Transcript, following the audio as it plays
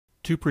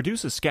To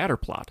produce a scatter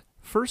plot,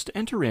 first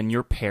enter in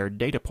your paired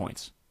data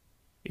points.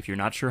 If you're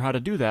not sure how to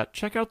do that,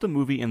 check out the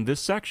movie in this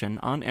section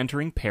on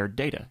entering paired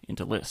data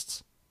into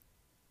lists.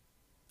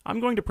 I'm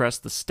going to press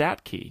the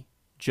Stat key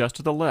just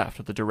to the left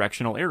of the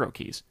directional arrow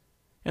keys,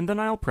 and then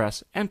I'll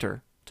press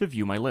Enter to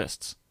view my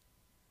lists.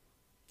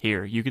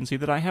 Here you can see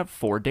that I have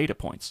 4 data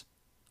points: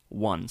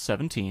 1,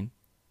 17,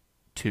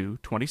 2,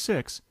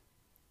 26,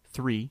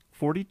 3,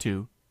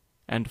 42,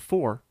 and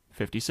 4,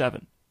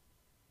 57.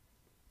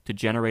 To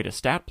generate a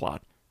stat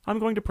plot, I'm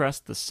going to press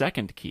the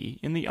second key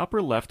in the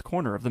upper left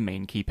corner of the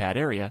main keypad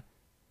area,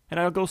 and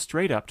I'll go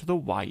straight up to the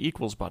Y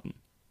equals button.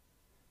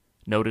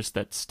 Notice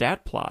that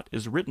stat plot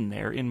is written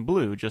there in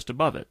blue just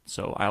above it,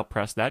 so I'll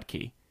press that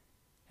key.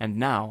 And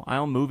now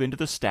I'll move into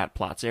the stat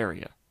plots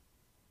area.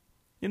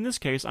 In this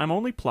case, I'm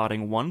only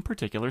plotting one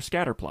particular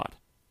scatter plot,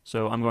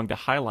 so I'm going to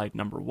highlight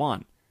number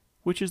 1,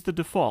 which is the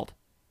default,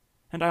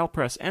 and I'll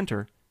press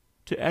Enter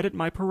to edit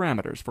my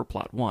parameters for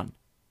plot 1.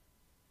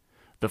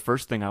 The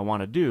first thing I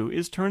want to do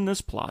is turn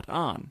this plot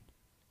on.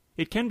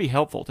 It can be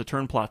helpful to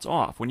turn plots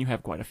off when you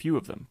have quite a few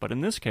of them, but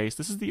in this case,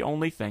 this is the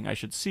only thing I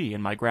should see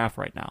in my graph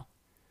right now.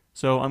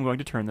 So I'm going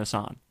to turn this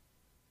on.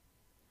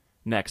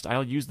 Next,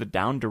 I'll use the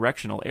down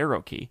directional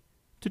arrow key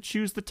to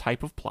choose the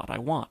type of plot I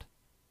want.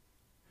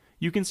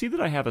 You can see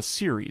that I have a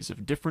series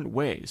of different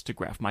ways to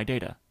graph my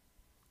data.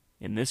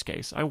 In this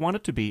case, I want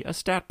it to be a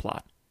stat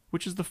plot,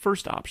 which is the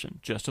first option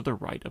just to the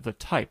right of the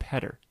type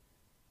header.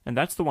 And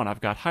that's the one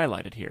I've got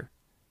highlighted here.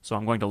 So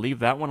I'm going to leave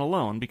that one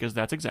alone because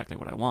that's exactly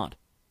what I want.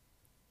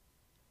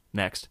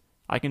 Next,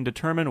 I can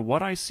determine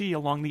what I see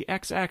along the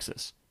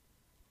x-axis.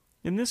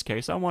 In this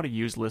case, I want to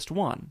use list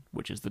 1,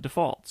 which is the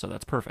default, so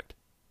that's perfect.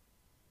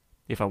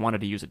 If I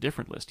wanted to use a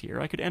different list here,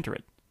 I could enter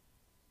it.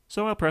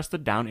 So I'll press the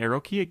down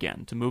arrow key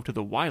again to move to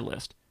the Y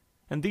list,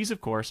 and these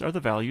of course are the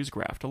values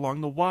graphed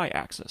along the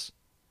Y-axis.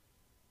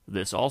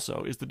 This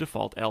also is the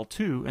default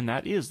L2, and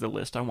that is the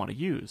list I want to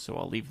use, so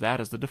I'll leave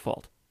that as the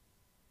default.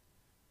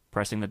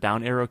 Pressing the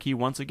down arrow key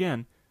once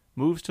again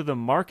moves to the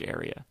mark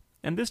area,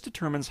 and this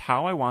determines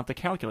how I want the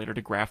calculator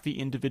to graph the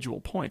individual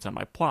points on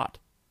my plot.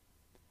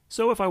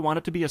 So if I want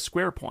it to be a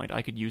square point,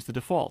 I could use the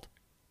default.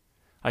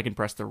 I can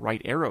press the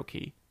right arrow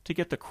key to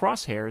get the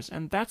crosshairs,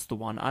 and that's the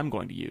one I'm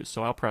going to use,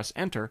 so I'll press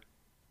Enter,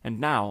 and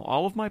now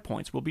all of my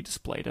points will be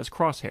displayed as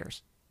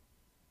crosshairs.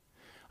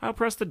 I'll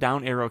press the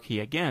down arrow key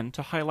again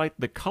to highlight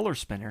the color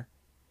spinner,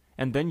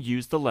 and then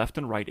use the left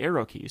and right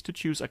arrow keys to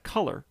choose a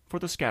color for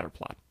the scatter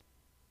plot.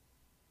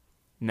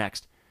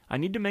 Next, I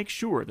need to make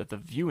sure that the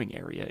viewing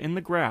area in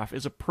the graph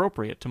is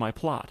appropriate to my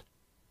plot,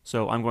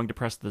 so I'm going to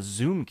press the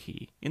Zoom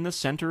key in the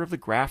center of the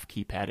graph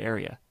keypad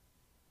area.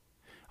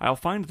 I'll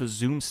find the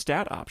Zoom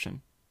Stat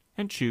option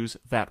and choose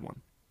that one.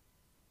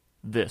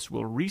 This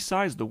will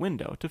resize the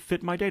window to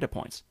fit my data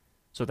points,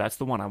 so that's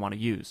the one I want to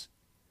use.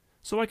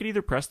 So I could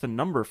either press the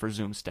number for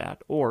Zoom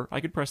Stat, or I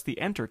could press the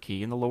Enter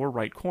key in the lower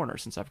right corner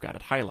since I've got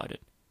it highlighted,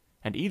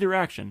 and either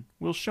action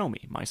will show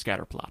me my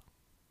scatter plot.